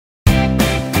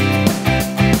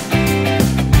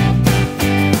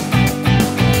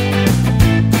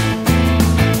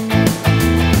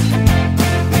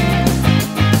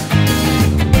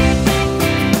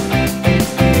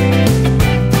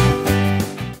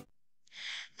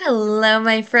Hello,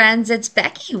 my friends. It's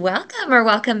Becky. Welcome or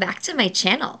welcome back to my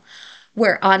channel.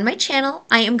 Where on my channel,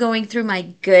 I am going through my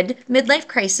good midlife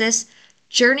crisis,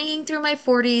 journeying through my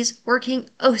 40s, working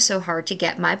oh so hard to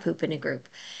get my poop in a group.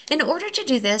 In order to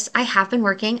do this, I have been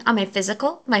working on my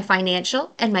physical, my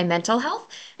financial, and my mental health.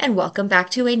 And welcome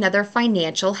back to another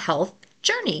financial health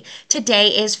journey. Today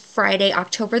is Friday,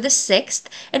 October the 6th,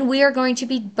 and we are going to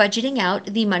be budgeting out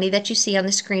the money that you see on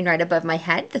the screen right above my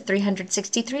head, the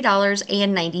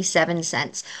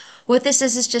 $363.97. What this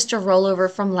is just a rollover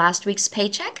from last week's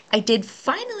paycheck. I did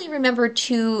finally remember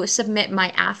to submit my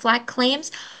AFLAC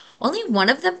claims. Only one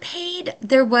of them paid.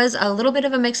 There was a little bit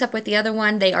of a mix up with the other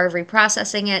one. They are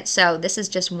reprocessing it. So this is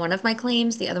just one of my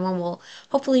claims. The other one will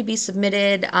hopefully be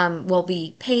submitted, will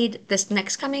be paid this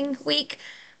next coming week.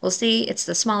 We'll see. It's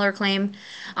the smaller claim.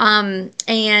 And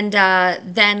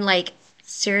then, like,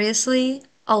 seriously,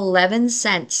 11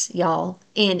 cents, y'all,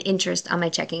 in interest on my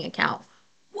checking account.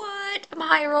 What? I'm a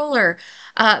high roller.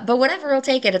 But whatever, I'll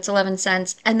take it. It's 11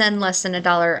 cents. And then less than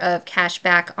 $1 of cash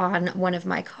back on one of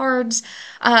my cards.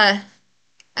 Uh,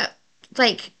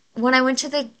 like, when I went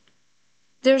to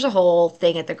there's a whole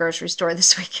thing at the grocery store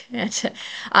this weekend.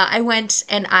 I went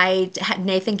and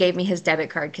Nathan gave me his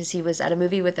debit card because he was at a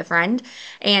movie with a friend.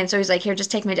 And so he's like, here, just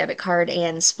take my debit card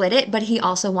and split it. But he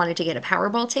also wanted to get a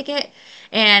Powerball ticket.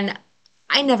 And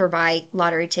I never buy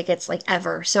lottery tickets like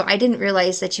ever. So I didn't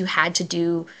realize that you had to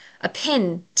do a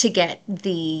PIN to get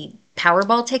the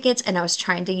Powerball tickets. And I was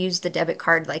trying to use the debit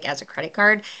card like as a credit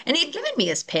card. And he'd given me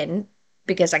his PIN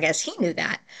because I guess he knew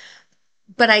that.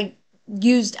 But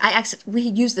we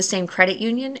used the same credit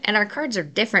union and our cards are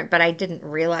different, but I didn't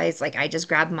realize, like, I just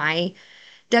grabbed my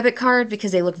debit card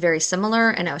because they look very similar,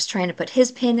 and I was trying to put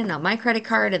his PIN in on my credit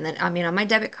card and then I mean on my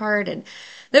debit card, and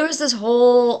there was this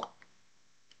whole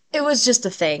it was just a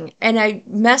thing, and I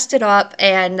messed it up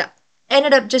and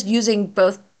ended up just using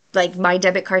both, like, my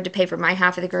debit card to pay for my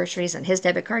half of the groceries and his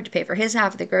debit card to pay for his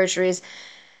half of the groceries.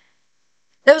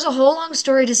 That was a whole long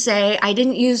story to say. I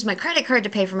didn't use my credit card to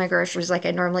pay for my groceries like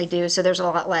I normally do, so there's a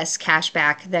lot less cash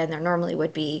back than there normally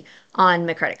would be on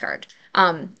my credit card.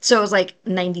 So it was like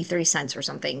 93 cents or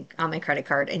something on my credit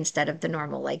card instead of the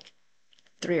normal like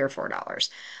 $3 or $4.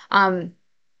 Um,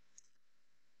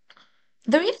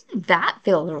 though even that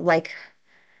feel like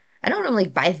I don't normally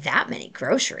buy that many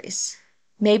groceries.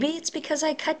 Maybe it's because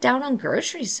I cut down on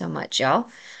groceries so much,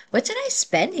 y'all. What did I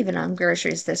spend even on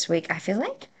groceries this week? I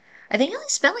think I only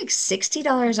spent like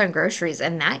 $60 on groceries,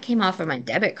 and that came off of my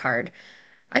debit card.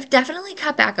 I've definitely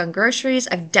cut back on groceries.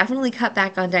 I've definitely cut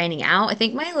back on dining out. I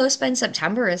think my low spend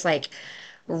September is like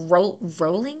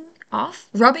rubbing off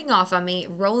on me,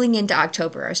 rolling into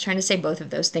October. I was trying to say both of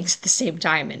those things at the same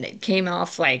time, and it came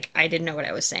off like I didn't know what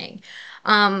I was saying.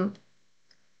 Um,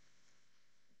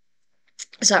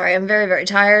 Sorry, I'm very, very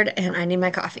tired and I need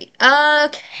my coffee.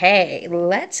 Okay,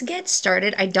 let's get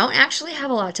started. I don't actually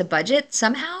have a lot to budget.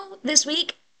 Somehow this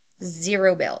week,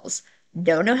 zero bills.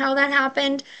 Don't know how that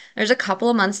happened. There's a couple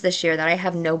of months this year that I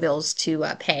have no bills to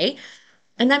pay,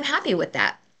 and I'm happy with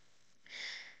that.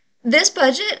 This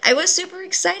budget, I was super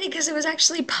excited because it was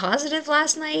actually positive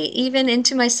last night, even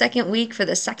into my second week for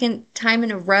the second time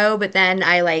in a row. But then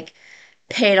I like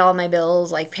paid all my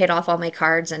bills, like paid off all my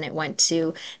cards, and it went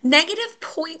to negative zero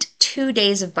point 0.2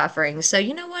 days of buffering. So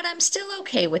you know what? I'm still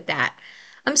okay with that.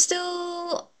 I'm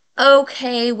still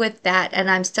okay with that,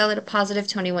 and I'm still at a positive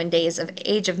 21 days of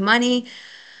age of money.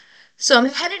 So I'm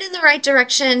headed in the right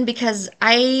direction because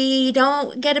I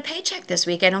don't get a paycheck this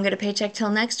week. I don't get a paycheck till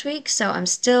next week, so I'm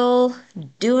still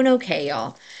doing okay,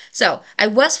 y'all. So I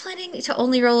was planning to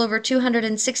only roll over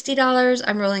 $260.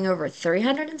 I'm rolling over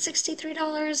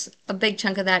 $363. A big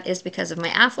chunk of that is because of my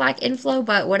AFLAC inflow,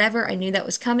 but whatever, I knew that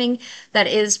was coming. That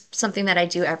is something that I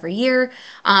do every year.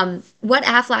 What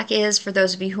AFLAC is, for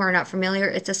those of you who are not familiar,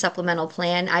 it's a supplemental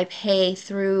plan. I pay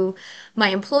through my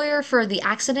employer for the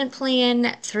accident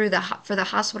plan, through for the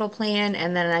hospital plan,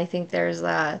 and then I think there's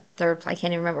a third. I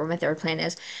can't even remember what my third plan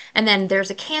is. And then there's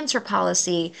a cancer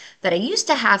policy that I used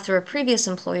to have through a previous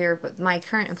employer, but my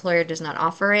current employer does not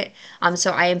offer it.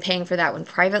 So I am paying for that one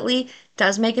privately.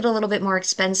 Does make it a little bit more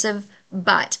expensive,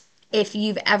 but if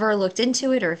you've ever looked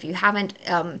into it or if you haven't,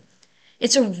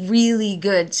 it's a really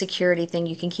good security thing.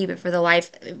 You can keep it for the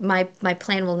life. My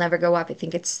plan will never go up. I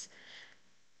think it's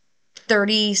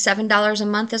 $37 a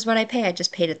month is what I pay. I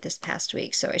just paid it this past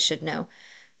week, so I should know.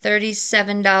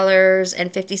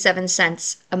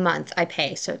 $37.57 a month I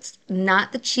pay. So it's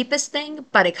not the cheapest thing,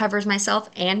 but it covers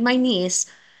myself and my niece.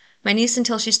 My niece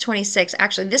until she's 26.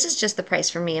 Actually, this is just the price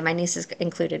for me, and my niece is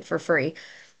included for free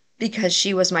because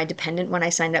she was my dependent when I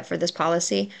signed up for this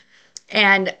policy.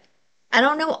 And I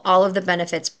don't know all of the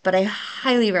benefits, but I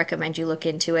highly recommend you look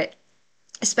into it.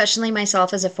 especially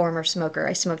myself as a former smoker.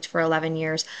 I smoked for 11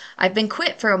 years. I've been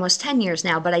quit for almost 10 years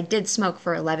now, but I did smoke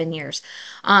for 11 years.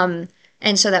 Um,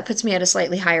 and so that puts me at a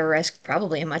slightly higher risk,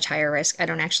 probably a much higher risk. I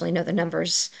don't actually know the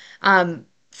numbers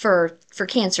for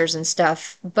cancers and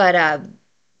stuff, but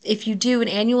if you do an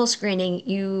annual screening,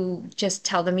 you just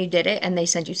tell them you did it and they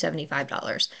send you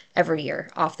 $75 every year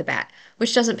off the bat,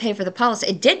 which doesn't pay for the policy.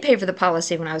 It did pay for the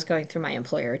policy when I was going through my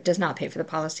employer. It does not pay for the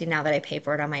policy now that I pay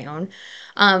for it on my own.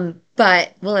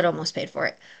 But, well, it almost paid for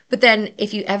it. But then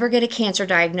if you ever get a cancer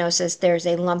diagnosis, there's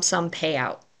a lump sum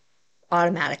payout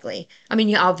automatically. I mean,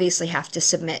 you obviously have to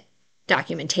submit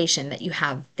documentation that you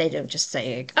have. They don't just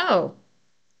say, like, oh,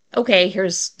 okay,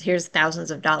 here's thousands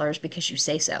of dollars because you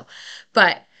say so.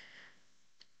 But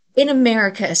in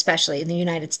America, especially in the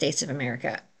United States of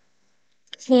America,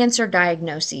 cancer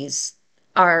diagnoses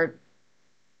are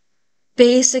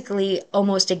basically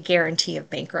almost a guarantee of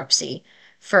bankruptcy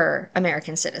for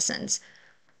American citizens.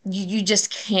 You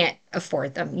just can't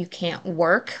afford them. You can't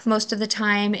work most of the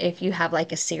time if you have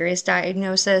like a serious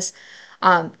diagnosis.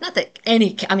 Not that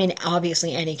any, I mean,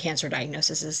 obviously any cancer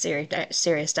diagnosis is a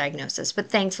serious diagnosis, but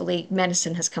thankfully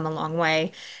medicine has come a long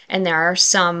way, and there are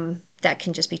some that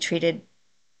can just be treated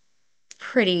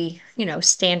pretty,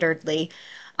 standardly.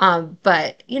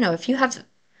 But, if you have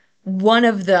one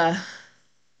of the,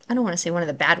 I don't want to say one of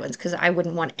the bad ones because I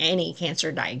wouldn't want any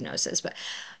cancer diagnosis, but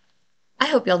I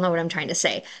hope y'all know what I'm trying to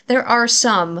say. There are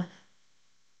some,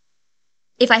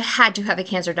 if I had to have a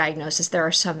cancer diagnosis, there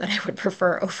are some that I would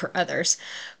prefer over others.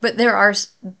 But there are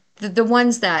the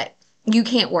ones that you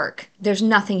can't work. There's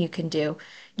nothing you can do.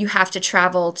 You have to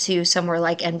travel to somewhere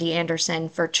like MD Anderson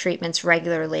for treatments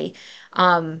regularly.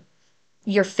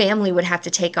 Your family would have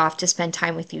to take off to spend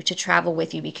time with you, to travel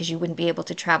with you because you wouldn't be able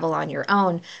to travel on your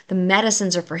own. The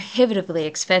medicines are prohibitively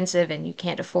expensive and you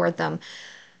can't afford them.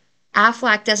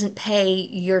 Aflac doesn't pay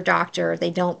your doctor, they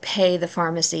don't pay the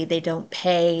pharmacy, they don't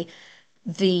pay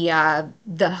the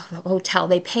hotel,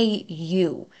 they pay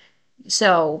you.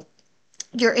 So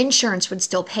your insurance would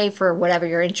still pay for whatever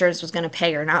your insurance was going to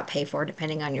pay or not pay for,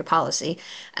 depending on your policy.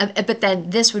 But then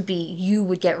this would be, you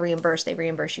would get reimbursed. They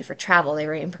reimburse you for travel. They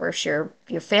reimburse your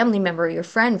family member, your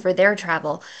friend for their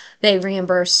travel. They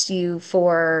reimburse you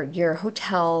for your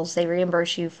hotels. They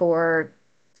reimburse you for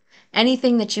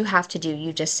anything that you have to do.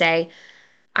 You just say,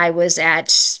 I was at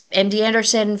MD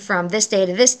Anderson from this day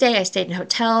to this day. I stayed in a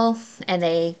hotel, and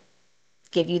they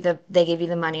give you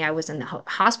the money. I was in the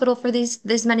hospital for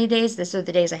these many days. These are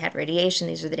the days I had radiation.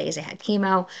 These are the days I had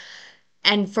chemo.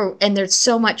 And there's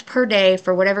so much per day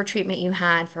for whatever treatment you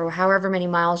had, for however many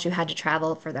miles you had to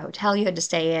travel, for the hotel you had to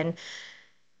stay in.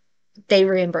 They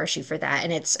reimburse you for that,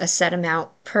 and it's a set amount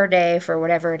per day for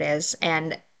whatever it is.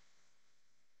 And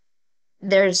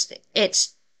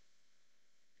it's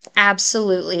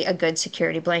absolutely a good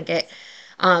security blanket.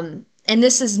 And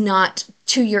this is not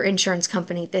to your insurance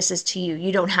company. This is to you.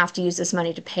 You don't have to use this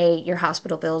money to pay your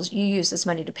hospital bills. You use this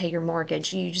money to pay your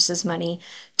mortgage. You use this money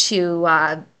to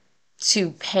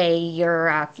pay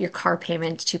your car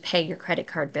payment, to pay your credit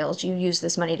card bills. You use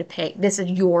this money to pay. This is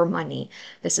your money.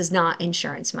 This is not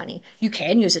insurance money. You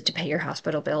can use it to pay your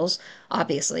hospital bills,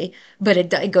 obviously, but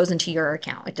it goes into your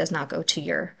account. It does not go to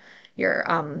your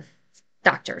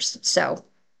doctors. So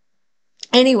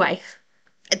anyway,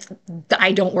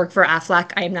 I don't work for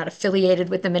Aflac. I am not affiliated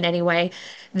with them in any way.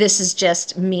 This is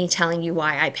just me telling you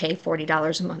why I pay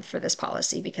 $40 a month for this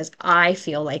policy because I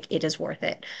feel like it is worth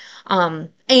it. And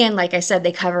like I said,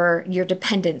 they cover your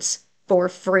dependents for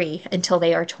free until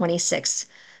they are 26.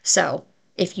 So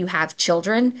if you have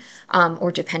children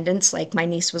or dependents, like my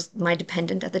niece was my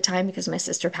dependent at the time because my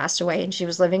sister passed away and she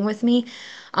was living with me.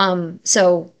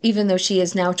 So even though she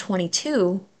is now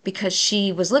 22, because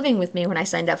she was living with me when I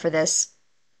signed up for this,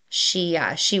 she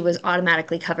was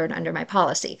automatically covered under my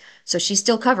policy. So she's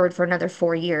still covered for another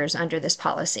 4 years under this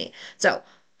policy. So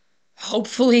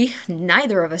hopefully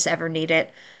neither of us ever need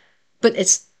it, but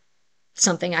it's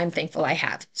something I'm thankful I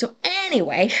have. So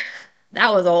anyway,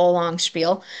 that was a whole long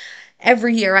spiel.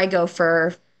 Every year I go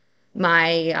for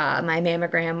my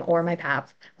mammogram or my pap,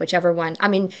 whichever one. I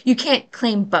mean, you can't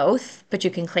claim both, but you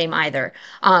can claim either.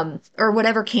 Or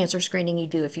whatever cancer screening you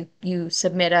do. If you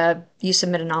submit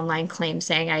an online claim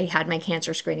saying I had my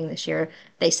cancer screening this year,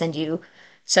 they send you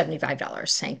 $75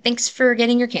 saying thanks for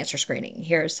getting your cancer screening.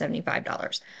 Here's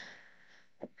 $75.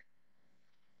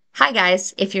 Hi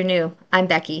guys, if you're new, I'm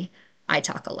Becky. I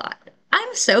talk a lot.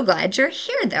 I'm so glad you're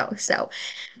here though. So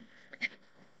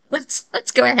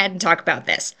let's go ahead and talk about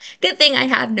this. Good thing I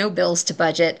have no bills to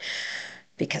budget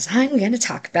because I'm going to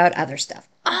talk about other stuff.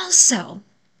 Also,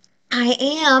 I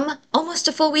am almost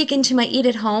a full week into my eat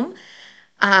at home.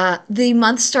 The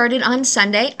month started on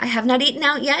Sunday. I have not eaten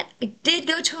out yet. I did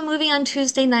go to a movie on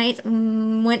Tuesday night.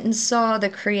 Went and saw The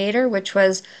Creator, which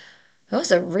was that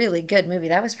was a really good movie.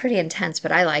 That was pretty intense,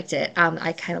 but I liked it.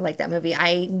 I kind of liked that movie.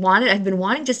 I've been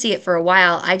wanting to see it for a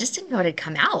while. I just didn't know it had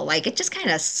come out. Like it just kind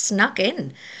of snuck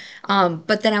in.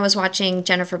 But then I was watching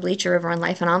Jennifer Bleacher over on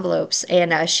Life on Envelopes,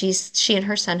 and she and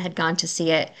her son had gone to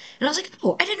see it, and I was like,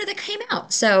 oh, I didn't know that came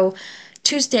out. So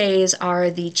Tuesdays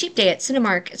are the cheap day at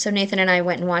Cinemark. So Nathan and I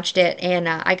went and watched it, and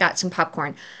I got some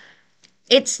popcorn.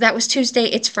 That was Tuesday.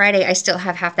 It's Friday. I still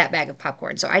have half that bag of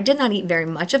popcorn. So I did not eat very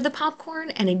much of the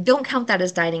popcorn, and I don't count that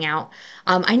as dining out.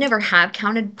 I never have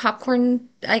counted popcorn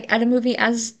at a movie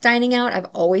as dining out. I've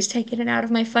always taken it out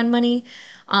of my fun money.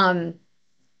 Um,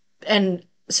 and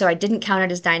so I didn't count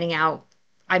it as dining out.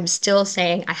 I'm still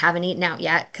saying I haven't eaten out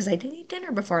yet because I did eat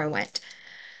dinner before I went.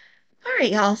 All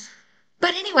right, y'all.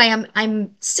 But anyway,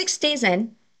 I'm 6 days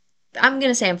in. I'm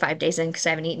gonna say I'm 5 days in because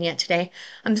I haven't eaten yet today.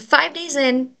 I'm 5 days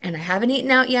in and I haven't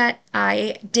eaten out yet.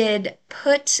 I did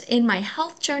put in my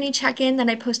health journey check-in that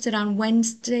I posted on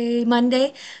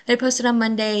Monday. That I posted on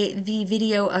Monday the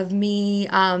video of me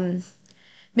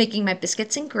making my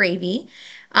biscuits and gravy.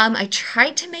 I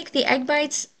tried to make the egg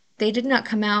bites. They did not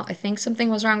come out. I think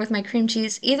something was wrong with my cream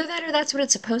cheese. Either that or that's what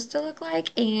it's supposed to look like.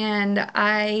 And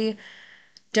I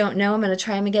don't know. I'm going to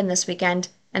try them again this weekend.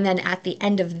 And then at the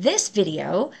end of this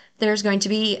video, there's going to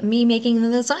be me making the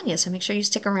lasagna. So make sure you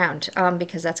stick around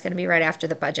because that's going to be right after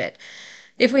the budget.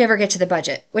 If we ever get to the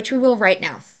budget, which we will right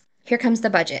now. Here comes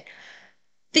the budget.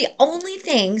 The only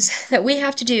things that we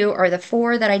have to do are the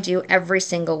four that I do every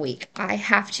single week. I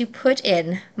have to put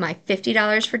in my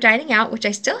 $50 for dining out, which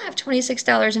I still have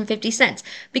 $26.50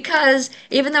 because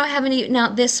even though I haven't eaten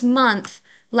out this month,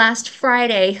 last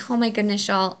Friday, oh my goodness,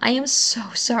 y'all, I am so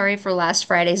sorry for last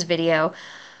Friday's video.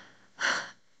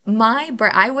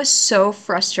 I was so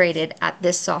frustrated at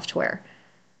this software.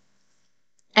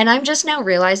 And I'm just now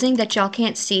realizing that y'all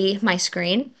can't see my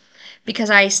screen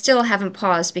because I still haven't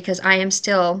paused because I am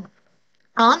still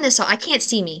on this. I can't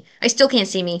see me. I still can't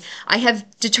see me. I have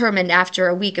determined after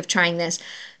a week of trying this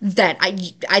that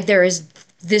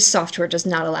this software does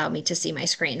not allow me to see my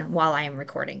screen while I am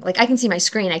recording. Like I can see my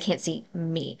screen, I can't see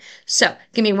me. So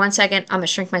give me 1 second. I'm gonna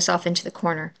shrink myself into the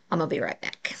corner. I'm gonna be right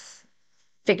back.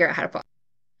 Figure out how to pause.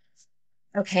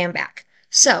 Okay, I'm back.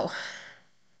 So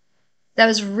that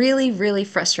was really, really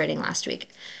frustrating last week.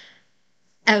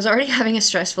 I was already having a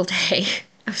stressful day.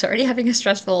 I was already having a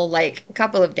stressful like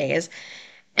couple of days.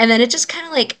 And then it just kind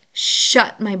of like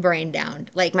shut my brain down.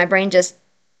 Like my brain just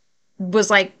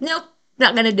was like, nope,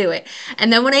 not gonna do it.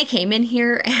 And then when I came in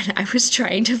here and I was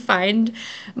trying to find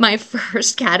my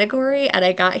first category and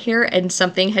I got here and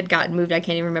something had gotten moved, I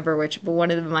can't even remember which, but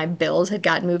one of my bills had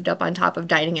gotten moved up on top of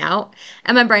dining out.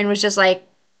 And my brain was just like,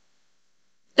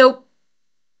 nope.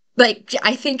 Like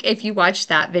I think if you watched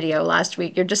that video last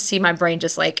week, you'll just see my brain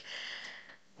just like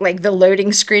the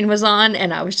loading screen was on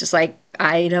and I was just like,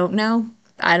 I don't know.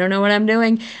 I don't know what I'm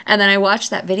doing. And then I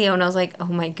watched that video and I was like, oh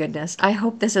my goodness, I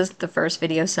hope this is the first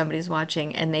video somebody's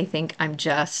watching and they think I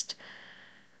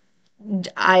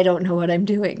don't know what I'm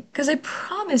doing. Because I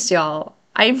promise y'all,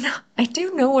 I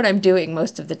do know what I'm doing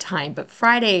most of the time. But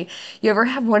Friday, you ever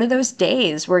have one of those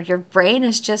days where your brain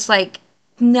is just like,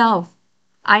 no,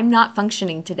 I'm not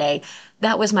functioning today.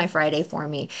 That was my Friday for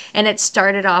me. And it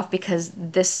started off because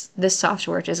this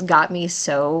software just got me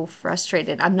so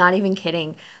frustrated. I'm not even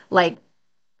kidding. Like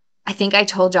I think I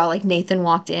told y'all like Nathan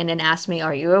walked in and asked me,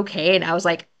 "Are you okay?" And I was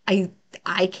like, I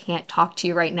can't talk to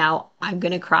you right now. I'm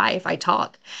gonna cry if I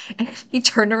talk." And he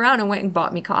turned around and went and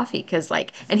bought me coffee because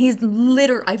like, and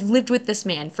I've lived with this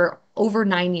man for over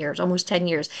 9 years, almost 10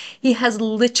 years. He has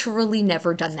literally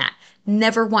never done that.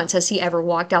 Never once has he ever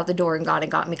walked out the door and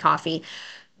got me coffee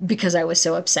because I was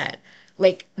so upset.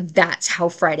 Like that's how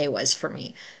Friday was for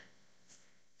me.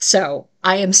 So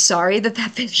I am sorry that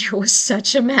that video was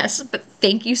such a mess, but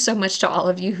thank you so much to all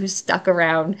of you who stuck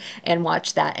around and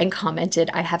watched that and commented.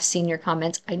 I have seen your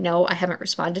comments. I know I haven't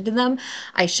responded to them.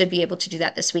 I should be able to do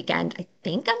that this weekend. I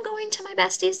think I'm going to my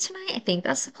besties tonight. I think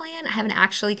that's the plan. I haven't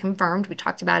actually confirmed. We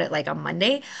talked about it like on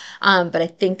Monday, but I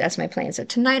think that's my plan. So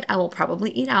tonight I will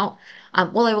probably eat out.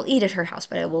 Well, I will eat at her house,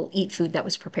 but I will eat food that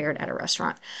was prepared at a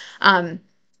restaurant. Um,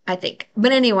 I think.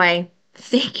 But anyway,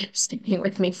 thank you for sticking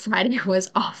with me. Friday was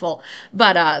awful.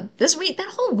 But this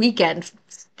whole weekend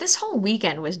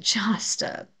was just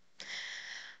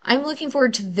I'm looking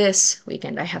forward to this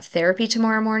weekend. I have therapy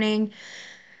tomorrow morning.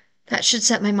 That should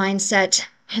set my mindset.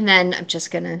 And then I'm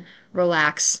just gonna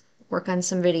relax, work on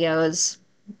some videos,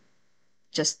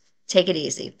 just take it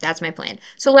easy. That's my plan.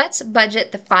 So let's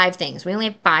budget the 5 things. We only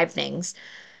have 5 things.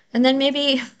 And then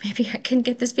maybe I can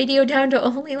get this video down to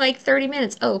only like 30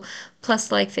 minutes. Oh,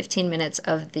 plus like 15 minutes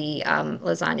of the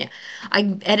lasagna.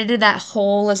 I edited that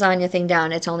whole lasagna thing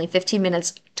down. It's only 15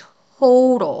 minutes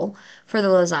total for the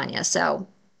lasagna. So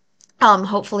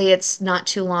hopefully it's not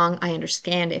too long. I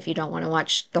understand if you don't want to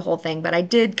watch the whole thing, but I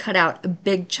did cut out a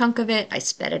big chunk of it. I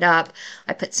sped it up.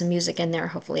 I put some music in there.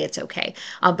 Hopefully it's okay.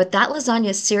 But that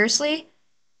lasagna, seriously,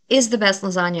 is the best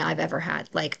lasagna I've ever had.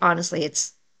 Like, honestly,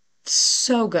 it's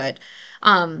so good.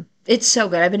 It's so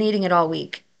good. I've been eating it all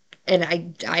week and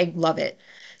I love it.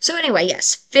 So anyway,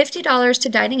 yes, $50 to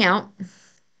dining out.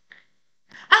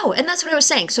 Oh, and that's what I was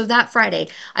saying. So that Friday,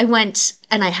 I went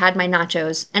and I had my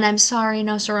nachos, and I'm sorry,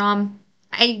 no saram.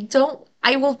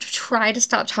 I will try to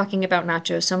stop talking about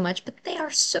nachos so much, but they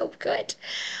are so good.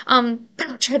 But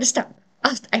I'll try to stop.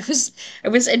 I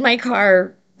was in my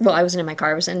car. Well, I wasn't in my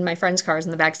car. I was in my friend's car. I was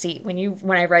in the back seat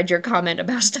when I read your comment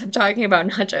about stop talking about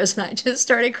nachos, and I just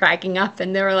started cracking up,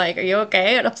 and they were like, "Are you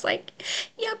okay?" And I was like,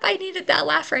 "Yep, I needed that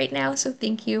laugh right now, so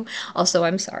thank you." Also,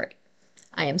 I'm sorry.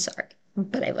 I am sorry,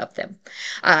 but I love them.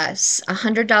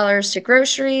 $100 to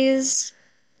groceries.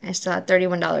 I still had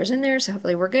 $31 in there, so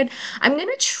hopefully we're good. I'm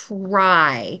gonna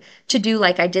try to do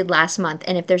like I did last month,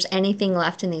 and if there's anything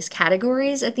left in these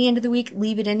categories at the end of the week,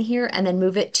 leave it in here and then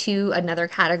move it to another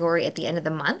category at the end of the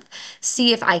month.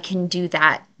 See if I can do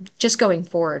that just going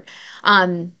forward.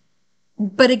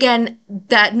 But again,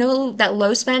 that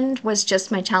low spend was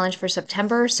just my challenge for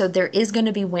September. So there is going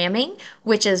to be whamming,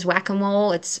 which is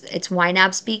whack-a-mole. It's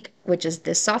YNAB speak, which is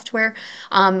this software,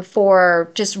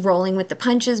 for just rolling with the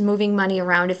punches, moving money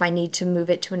around. If I need to move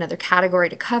it to another category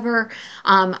to cover,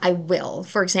 I will.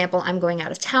 For example, I'm going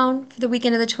out of town for the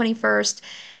weekend of the 21st.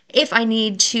 If I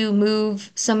need to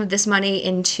move some of this money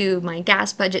into my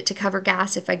gas budget to cover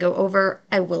gas if I go over,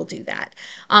 I will do that.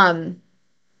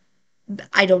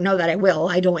 I don't know that I will.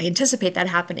 I don't anticipate that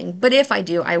happening. But if I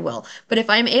do, I will. But if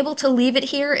I'm able to leave it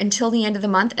here until the end of the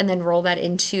month and then roll that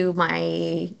into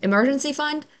my emergency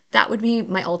fund, that would be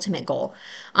my ultimate goal.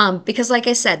 Because, like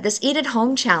I said, this Eat at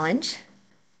Home challenge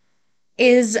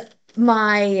is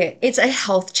it's a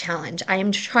health challenge. I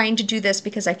am trying to do this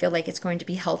because I feel like it's going to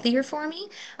be healthier for me.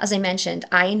 As I mentioned,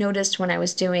 I noticed when I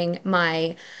was doing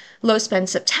my low spend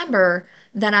September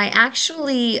that I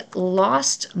actually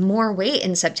lost more weight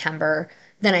in September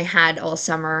than I had all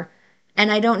summer.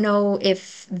 And I don't know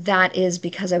if that is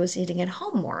because I was eating at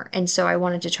home more. And so I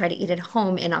wanted to try to eat at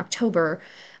home in October.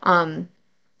 Um,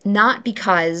 Not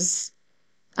because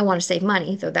I want to save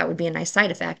money, though that would be a nice side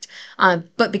effect,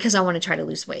 but because I want to try to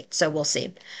lose weight. So we'll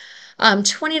see.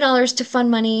 $20 to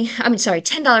fund money. I mean, sorry,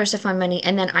 $10 to fund money.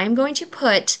 And then I'm going to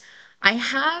I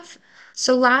have,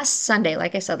 so last Sunday,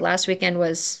 like I said, last weekend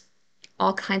was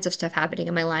all kinds of stuff happening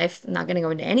in my life. I'm not going to go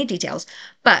into any details,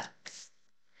 but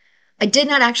I did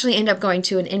not actually end up going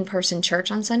to an in-person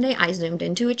church on Sunday. I zoomed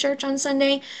into a church on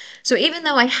Sunday. So even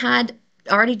though I had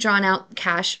already drawn out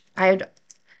cash, I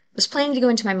was planning to go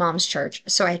into my mom's church,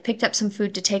 so I had picked up some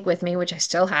food to take with me, which I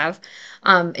still have.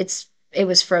 It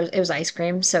was ice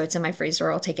cream, so it's in my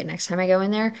freezer. I'll take it next time I go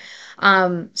in there.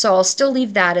 So I'll still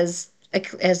leave that as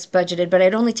budgeted, but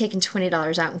I'd only taken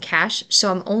 $20 out in cash, so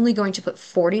I'm only going to put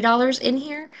 $40 in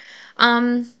here.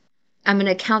 Um, I'm going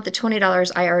to count the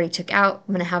 $20 I already took out.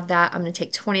 I'm going to have that. I'm going to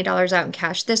take $20 out in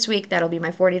cash this week. That'll be my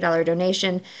 $40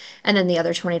 donation. And then the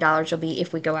other $20 will be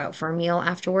if we go out for a meal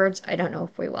afterwards. I don't know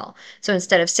if we will. So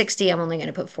instead of 60, I'm only going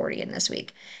to put 40 in this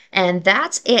week. And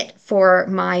that's it for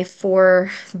my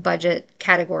 4 budget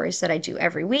categories that I do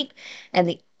every week. And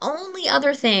the only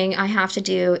other thing I have to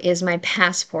do is my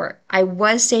passport. I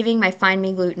was saving my Find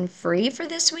Me Gluten Free for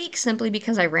this week simply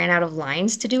because I ran out of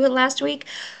lines to do it last week.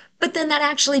 But then that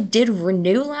actually did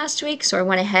renew last week, so I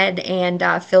went ahead and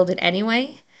filled it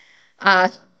anyway. Uh,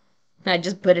 I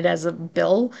just put it as a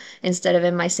bill instead of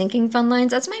in my sinking fund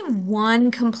lines. That's my one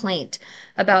complaint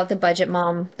about the Budget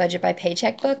Mom Budget by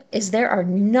Paycheck book is there are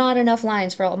not enough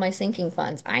lines for all my sinking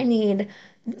funds. I need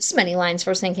this many lines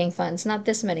for sinking funds, not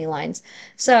this many lines.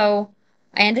 So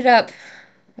I ended up,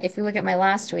 if you look at my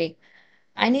last week,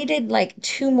 I needed like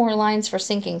 2 more lines for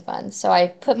sinking funds. So I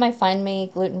put my Find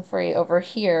Me Gluten Free over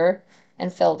here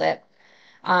and filled it.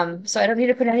 So I don't need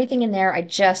to put anything in there. I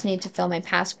just need to fill my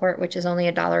passport, which is only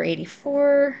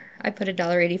 $1.84. I put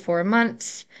 $1.84 a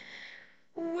month,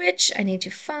 which I need to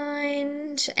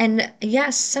find. And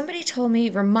yes, somebody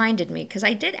reminded me, because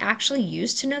I did actually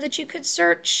used to know that you could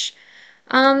search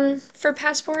for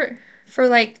passport for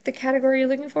like the category you're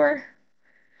looking for,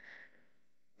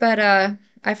 but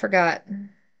I forgot.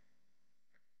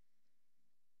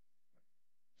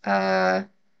 Uh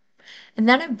And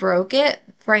then I broke it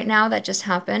right now. That just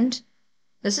happened.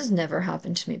 This has never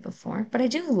happened to me before, but I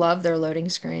do love their loading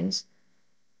screens.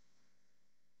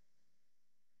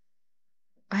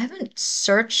 I haven't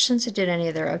searched since I did any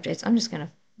of their updates. I'm just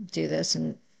gonna do this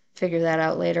and figure that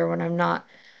out later when I'm not,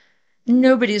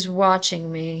 nobody's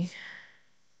watching me.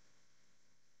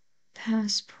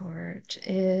 Passport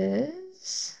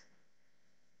is,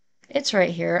 it's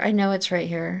right here. I know it's right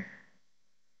here.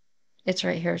 It's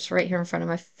right here. It's right here in front of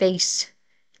my face.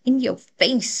 In your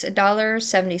face.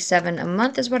 $1.77 a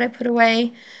month is what I put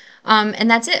away. And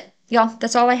that's it. Y'all,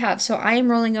 that's all I have. So I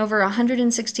am rolling over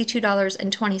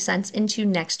 $162.20 into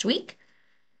next week,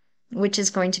 which is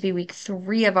going to be week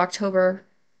 3 of October.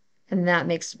 And that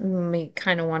makes me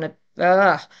kind of want to,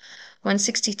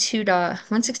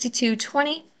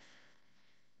 162.20.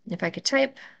 If I could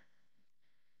type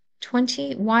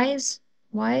 20, wise,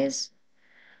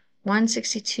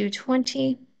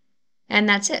 162.20. And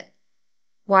that's it.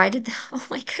 Why did that? Oh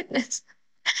my goodness.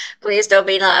 Please don't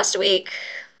be last week.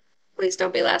 Please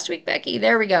don't be last week, Becky.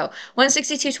 There we go.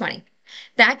 162.20.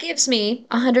 That gives me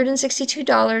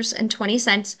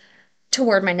 $162.20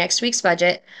 toward my next week's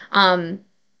budget.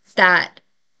 That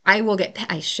I will get,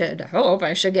 I should hope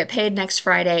I should get paid next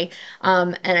Friday.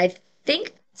 And I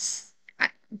think,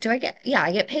 do I get, yeah,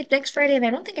 I get paid next Friday, and I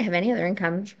don't think I have any other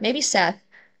income. Maybe Seth.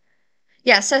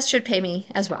 Yeah, Seth should pay me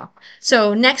as well.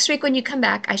 So next week when you come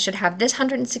back, I should have this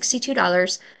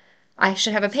 $162. I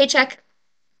should have a paycheck.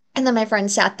 And then my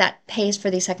friend Seth that pays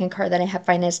for the second car that I have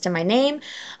financed in my name.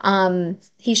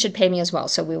 He should pay me as well.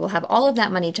 So we will have all of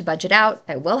that money to budget out.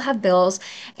 I will have bills.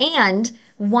 And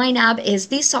YNAB is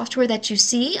the software that you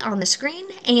see on the screen.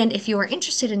 And if you are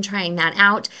interested in trying that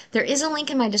out, there is a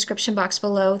link in my description box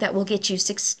below that will get you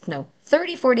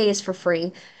 34 days for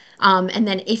free. And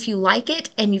then if you like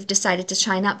it and you've decided to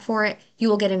sign up for it, you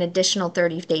will get an additional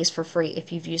 30 days for free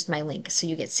if you've used my link. So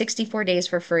you get 64 days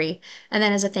for free. And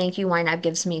then as a thank you, YNAB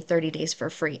gives me 30 days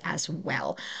for free as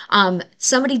well.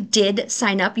 Somebody did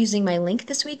sign up using my link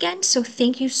this weekend. So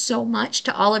thank you so much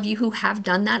to all of you who have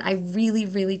done that. I really,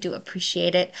 really do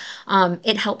appreciate it.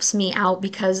 It helps me out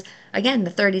because again,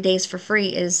 the 30 days for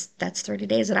free that's 30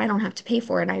 days that I don't have to pay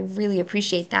for. And I really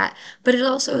appreciate that. But it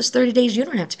also is 30 days you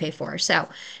don't have to pay for. So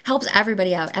helps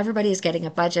everybody out. Everybody is getting a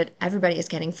budget. Everybody is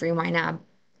getting free YNAB,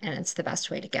 and it's the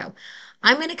best way to go.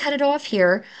 I'm going to cut it off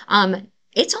here.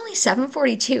 It's only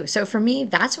 7:42, so for me,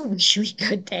 that's a really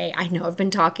good day. I know I've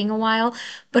been talking a while,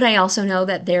 but I also know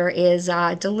that there is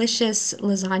delicious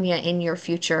lasagna in your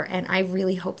future, and I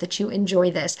really hope that you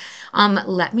enjoy this.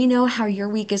 Let me know how your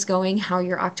week is going, how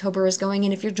your October is going,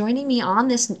 and if you're joining me on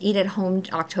this Eat at Home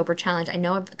October challenge, I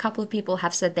know a couple of people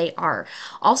have said they are.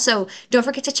 Also, don't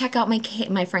forget to check out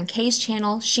my friend Kay's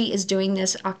channel. She is doing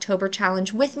this October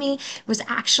challenge with me. It was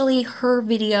actually her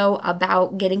video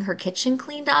about getting her kitchen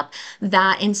cleaned up that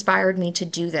inspired me to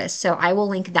do this. So I will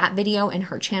link that video in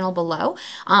her channel below.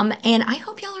 And I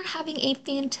hope y'all are having a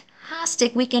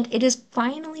fantastic weekend. It is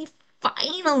finally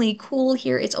cool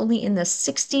here. It's only in the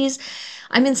 60s.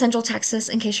 I'm in Central Texas,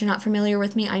 in case you're not familiar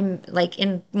with me. I'm like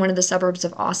in one of the suburbs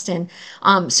of Austin.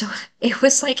 So it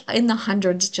was like in the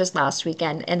hundreds just last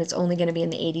weekend, and it's only going to be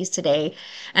in the 80s today.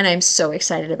 And I'm so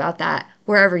excited about that.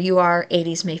 Wherever you are,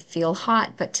 80s may feel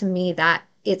hot, but to me, that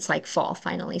it's like fall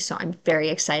finally. So I'm very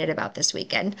excited about this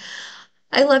weekend.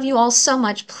 I love you all so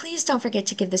much. Please don't forget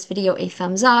to give this video a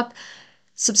thumbs up.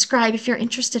 Subscribe if you're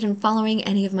interested in following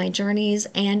any of my journeys,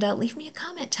 and leave me a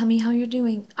comment. Tell me how you're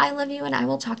doing. I love you, and I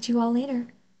will talk to you all later.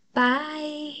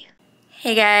 Bye.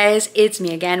 Hey guys, it's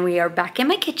me again. We are back in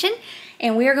my kitchen,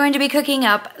 and we are going to be cooking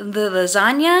up the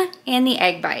lasagna and the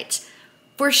egg bites.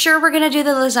 For sure, we're going to do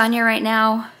the lasagna right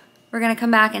now. We're going to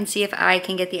come back and see if I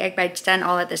can get the egg bites done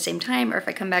all at the same time, or if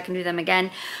I come back and do them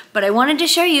again. But I wanted to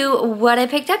show you what I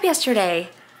picked up yesterday.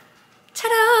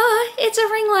 Ta-da! It's a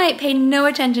ring light. Pay no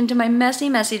attention to my messy,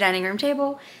 messy dining room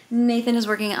table. Nathan is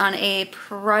working on a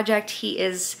project he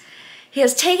has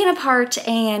taken apart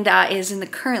and is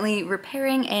currently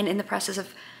repairing and in the process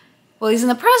of, well, he's in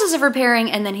the process of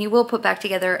repairing, and then he will put back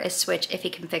together a switch if he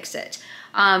can fix it.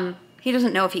 He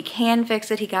doesn't know if he can fix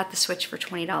it. He got the switch for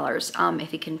 $20 if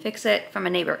he can fix it from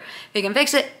a neighbor. If he can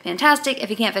fix it, fantastic. If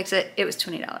he can't fix it, it was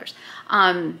 $20.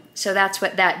 So that's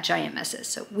what that giant mess is.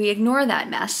 So we ignore that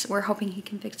mess. We're hoping he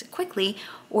can fix it quickly,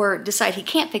 or decide he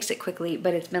can't fix it quickly,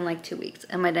 but it's been like 2 weeks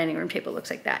and my dining room table looks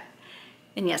like that.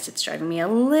 And yes, it's driving me a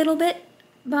little bit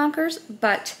bonkers,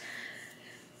 but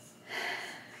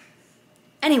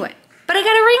anyway. But I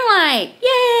got a ring light,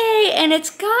 yay! And it's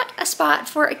got a spot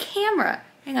for a camera.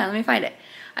 Hang on, let me find it.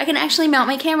 I can actually mount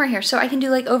my camera here, so I can do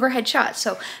like overhead shots.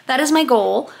 So that is my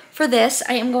goal for this.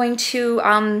 I am going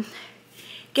to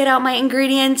get out my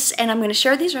ingredients and I'm gonna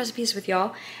share these recipes with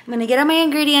y'all. I'm gonna get out my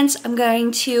ingredients. I'm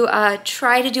going to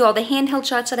try to do all the handheld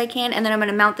shots that I can, and then I'm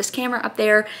gonna mount this camera up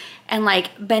there and like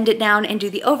bend it down and do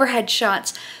the overhead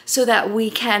shots so that we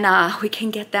can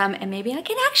get them, and maybe I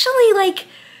can actually like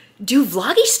do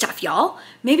vloggy stuff, y'all.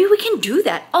 Maybe we can do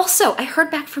that. Also, I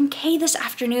heard back from Kay this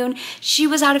afternoon. She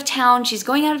was out of town. She's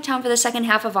going out of town for the second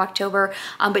half of October,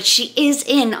 but she is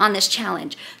in on this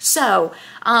challenge. So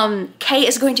Kay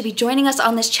is going to be joining us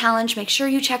on this challenge. Make sure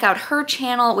you check out her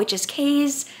channel, which is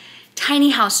Kay's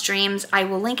Tiny House Dreams. I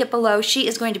will link it below. She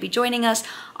is going to be joining us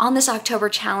on this October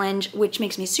challenge, which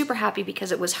makes me super happy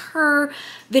because it was her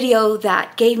video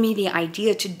that gave me the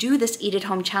idea to do this Eat at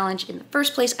Home challenge in the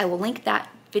first place. I will link that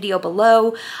video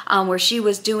below where she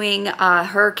was doing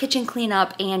her kitchen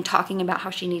cleanup and talking about how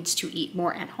she needs to eat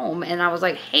more at home. And I was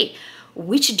like, hey,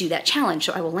 we should do that challenge.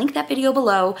 So I will link that video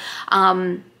below.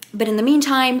 But in the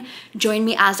meantime, join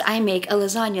me as I make a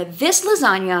lasagna. This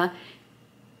lasagna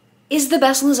is the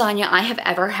best lasagna I have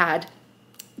ever had.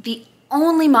 The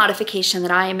only modification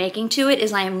that I am making to it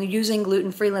is I am using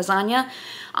gluten-free lasagna.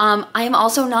 I am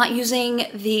also not using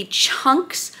the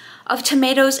chunks of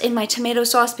tomatoes in my tomato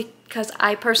sauce because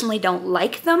I personally don't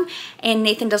like them, and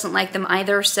Nathan doesn't like them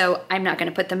either, so I'm not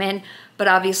gonna put them in. But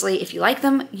obviously, if you like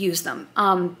them, use them.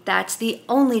 That's the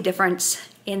only difference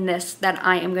in this that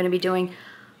I am gonna be doing.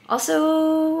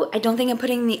 Also, I don't think I'm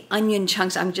putting the onion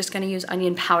chunks. I'm just gonna use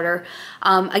onion powder.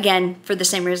 Again, for the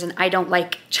same reason, I don't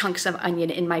like chunks of onion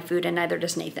in my food, and neither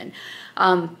does Nathan.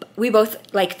 We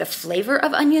both like the flavor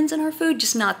of onions in our food,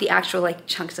 just not the actual like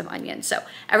chunks of onion. So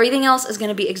everything else is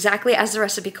gonna be exactly as the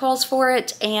recipe calls for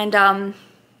it. And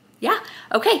yeah,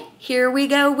 okay, here we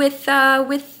go with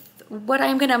what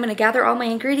I'm gonna gather all my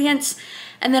ingredients,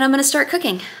 and then I'm gonna start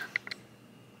cooking.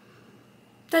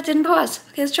 That didn't pause.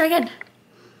 Okay, let's try again.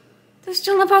 They're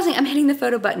still not pausing. I'm hitting the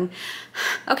photo button.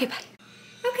 Okay, bye.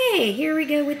 Okay, here we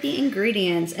go with the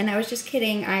ingredients. And I was just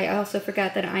kidding. I also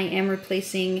forgot that I am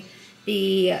replacing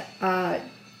the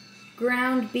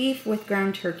ground beef with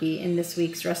ground turkey in this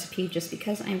week's recipe just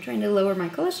because I'm trying to lower my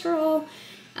cholesterol.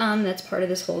 That's part of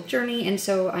this whole journey. And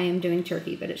so I am doing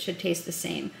turkey, but it should taste the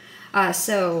same.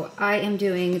 So I am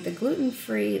doing the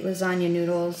gluten-free lasagna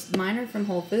noodles. Mine are from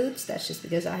Whole Foods. That's just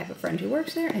because I have a friend who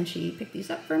works there and she picked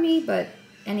these up for me, but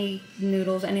any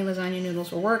noodles, any lasagna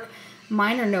noodles will work.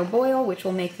 Mine are no boil, which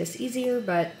will make this easier,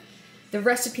 but the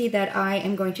recipe that I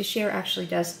am going to share actually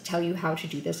does tell you how to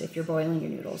do this if you're boiling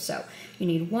your noodles. So you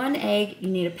need 1 egg, you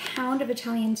need a pound of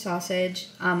Italian sausage.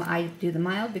 I do the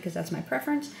mild because that's my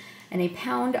preference, and a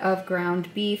pound of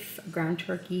ground beef, ground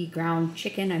turkey, ground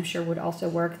chicken, I'm sure would also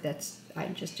work.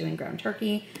 I'm just doing ground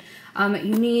turkey.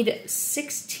 You need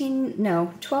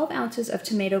 12 ounces of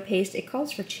tomato paste. It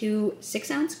calls for 2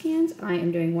 6-ounce cans. I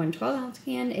am doing 1 12-ounce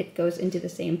can. It goes into the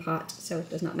same pot, so it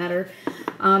does not matter.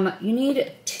 You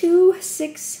need 2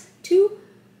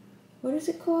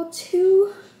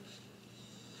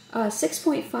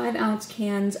 6.5-ounce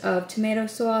cans of tomato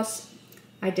sauce.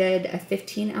 I did a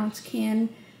 15-ounce can,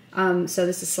 so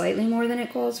this is slightly more than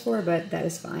it calls for, but that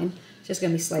is fine. It's just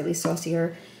gonna be slightly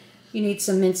saucier. You need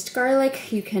some minced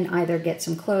garlic. You can either get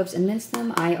some cloves and mince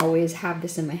them. I always have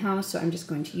this in my house, so I'm just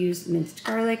going to use minced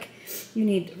garlic. You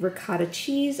need ricotta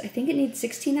cheese. I think it needs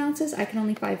 16 ounces. I can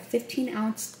only buy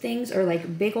 15-ounce things, or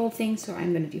like big old things, so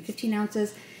I'm gonna do 15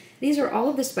 ounces. These are all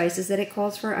of the spices that it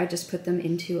calls for. I just put them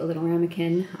into a little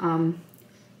ramekin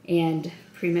and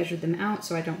pre-measured them out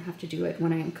so I don't have to do it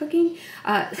when I am cooking.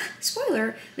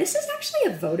 Spoiler, this is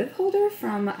actually a votive holder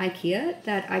from IKEA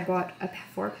that I bought a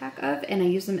 4-pack of, and I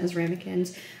use them as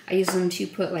ramekins. I use them to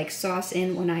put like sauce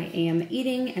in when I am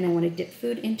eating and I want to dip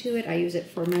food into it. I use it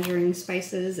for measuring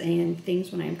spices and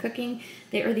things when I am cooking.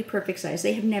 They are the perfect size.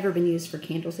 They have never been used for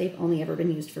candles. They've only ever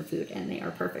been used for food, and they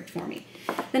are perfect for me.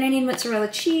 Then I need mozzarella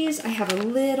cheese. I have a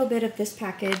little bit of this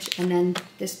package, and then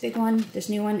this big one, this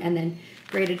new one, and then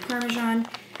grated Parmesan.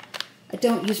 I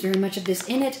don't use very much of this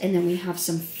in it, and then we have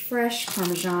some fresh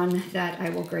Parmesan that I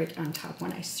will grate on top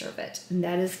when I serve it. And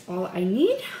that is all I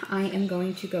need. I am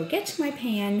going to go get my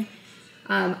pan.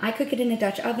 I cook it in a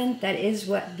Dutch oven. That is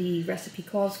what the recipe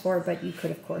calls for, but you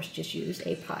could, of course, just use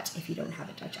a pot if you don't have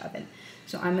a Dutch oven.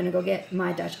 So I'm gonna go get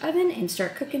my Dutch oven and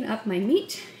start cooking up my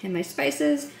meat and my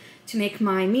spices to make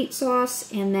my meat sauce,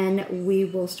 and then we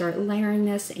will start layering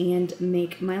this and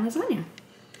make my lasagna.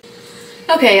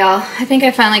 Okay, y'all, I think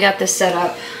I finally got this set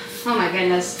up. Oh my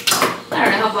goodness. I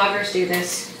don't know how vloggers do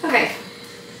this. Okay.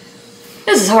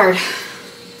 This is hard.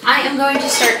 I am going to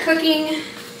start cooking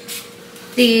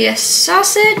the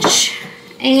sausage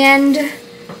and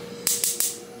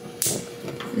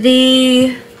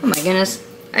oh my goodness.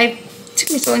 I took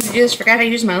taking me so long to do this, forgot I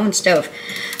used my own stove.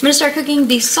 I'm gonna start cooking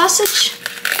the sausage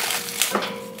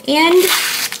and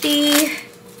the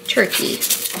turkey.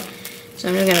 So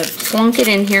I'm just gonna plunk it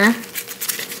in here.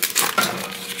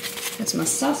 That's my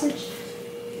sausage.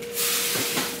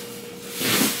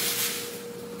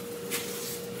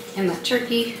 And my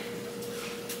turkey.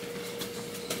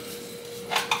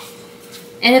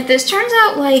 And if this turns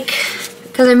out like,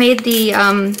 because I made the,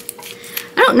 I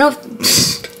don't know if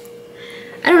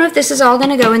this is all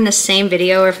gonna go in the same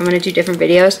video or if I'm gonna do different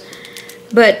videos,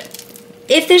 but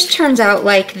if this turns out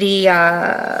like the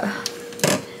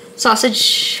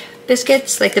sausage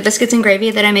biscuits, like the biscuits and gravy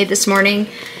that I made this morning,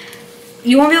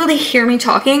 you won't be able to hear me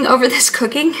talking over this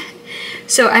cooking.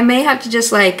 So I may have to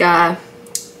just like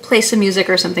play some music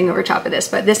or something over top of this,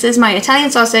 but this is my Italian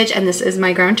sausage and this is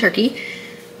my ground turkey.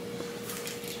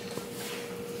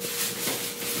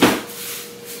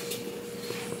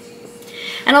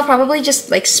 And I'll probably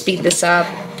just like speed this up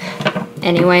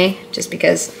anyway, just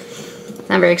because it's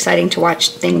not very exciting to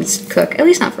watch things cook, at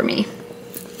least not for me.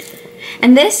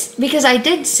 And this, because I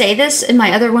did say this in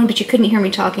my other one, but you couldn't hear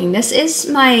me talking, this is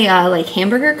my like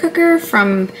hamburger cooker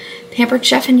from Pampered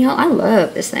Chef, and y'all, I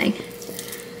love this thing.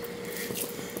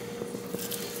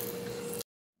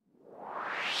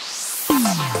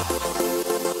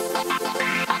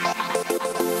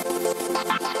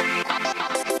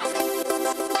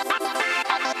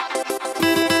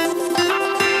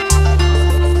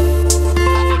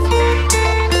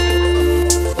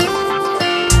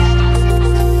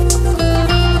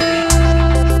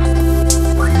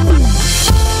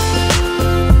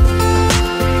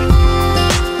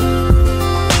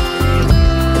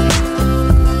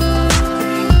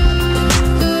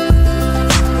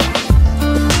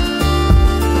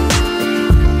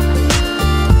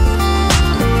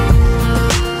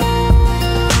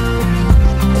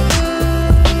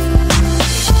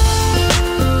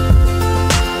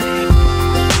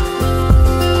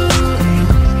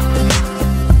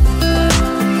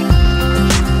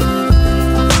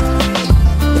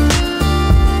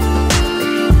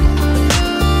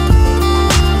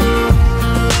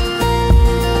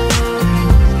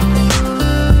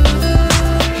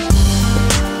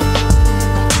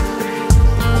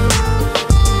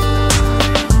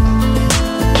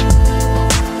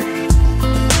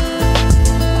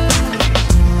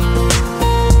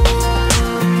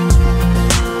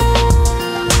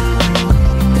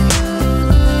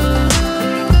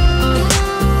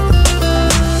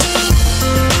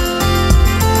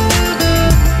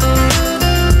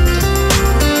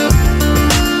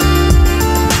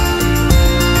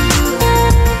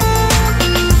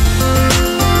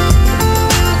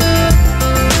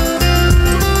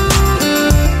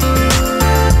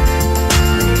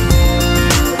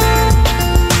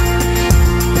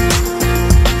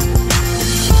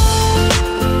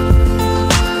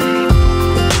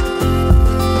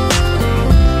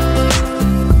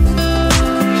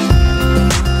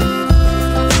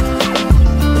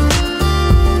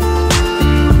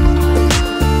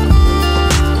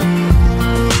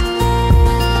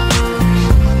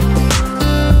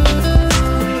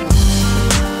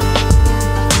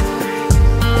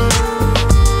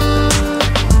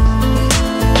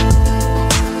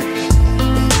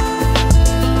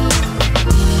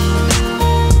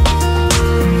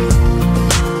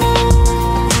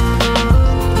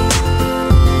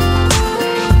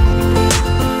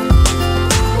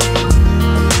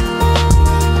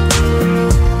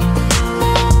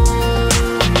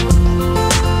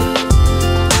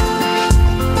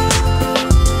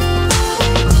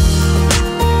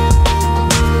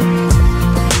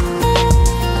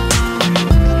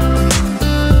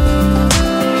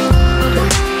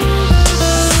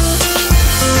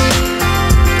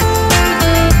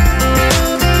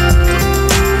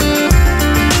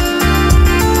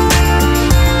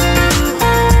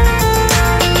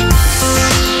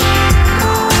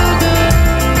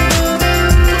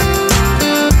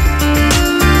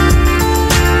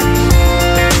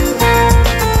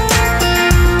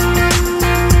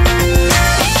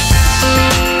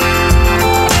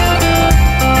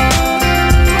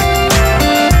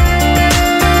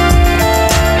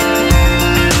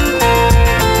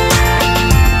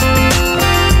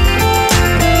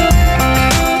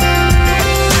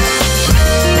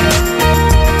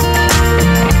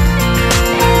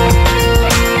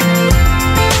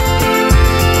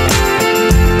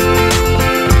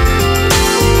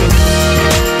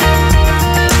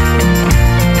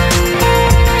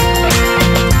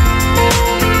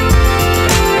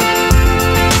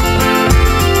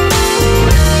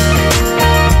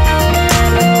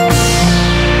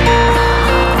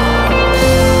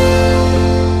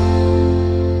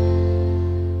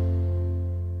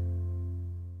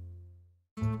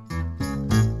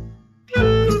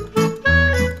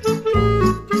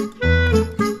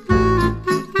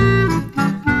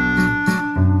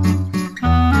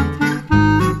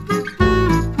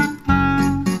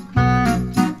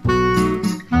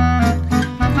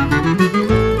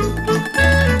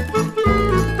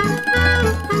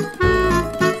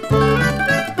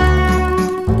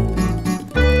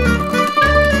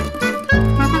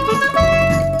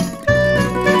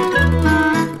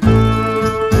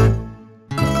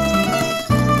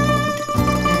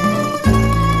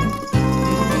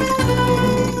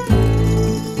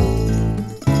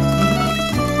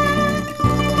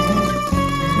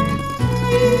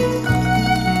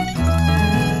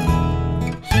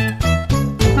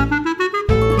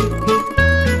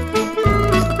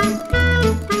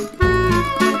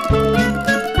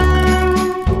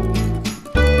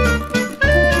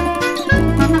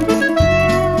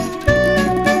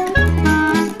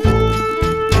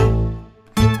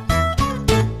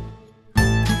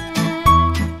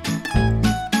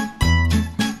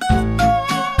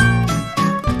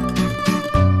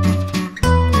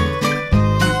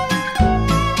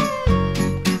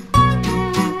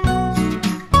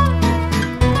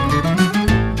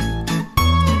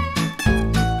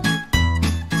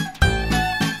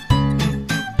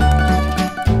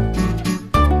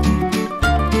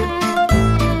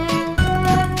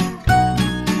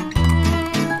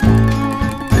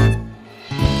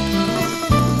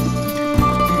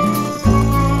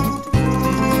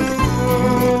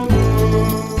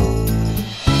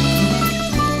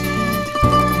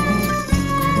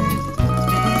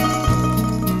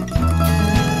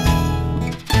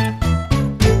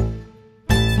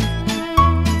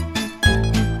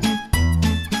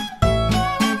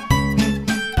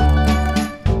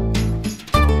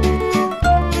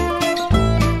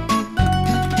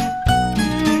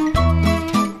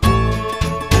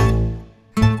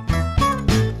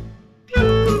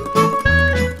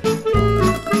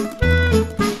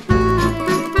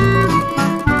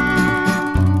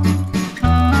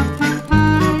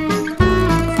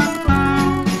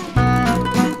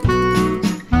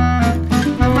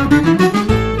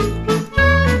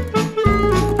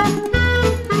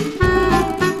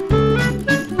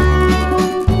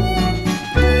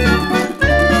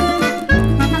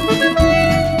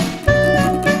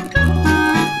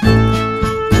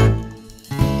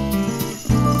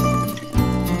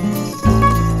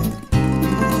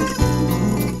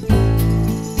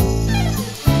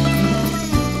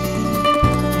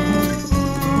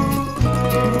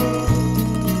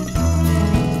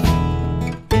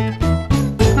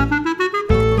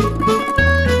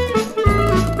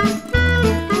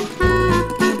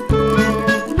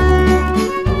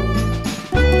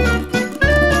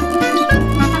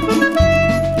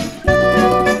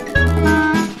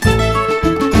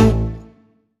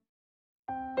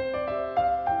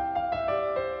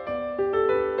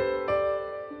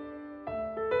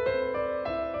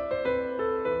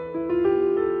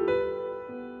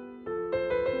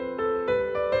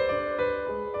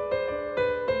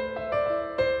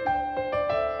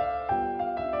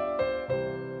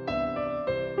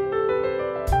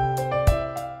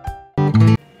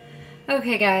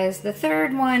 Okay guys, the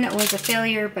third one was a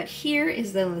failure, but here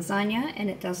is the lasagna, and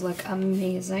it does look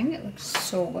amazing. It looks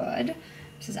so good.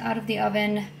 This is out of the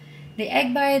oven. The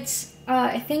egg bites,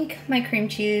 I think my cream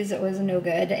cheese was no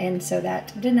good, and so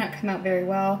that did not come out very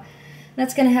well.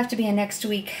 That's gonna have to be a next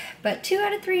week, but 2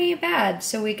 out of 3 bad.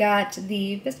 So we got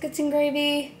the biscuits and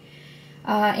gravy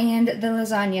and the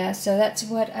lasagna, so that's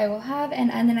what I will have, and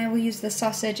then I will use the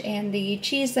sausage and the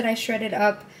cheese that I shredded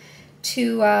up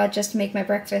to just make my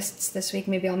breakfasts this week.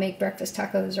 Maybe I'll make breakfast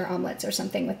tacos or omelets or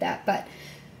something with that, but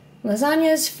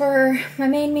lasagnas for my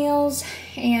main meals,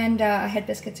 and I had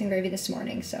biscuits and gravy this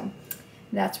morning, so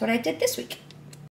that's what I did this week.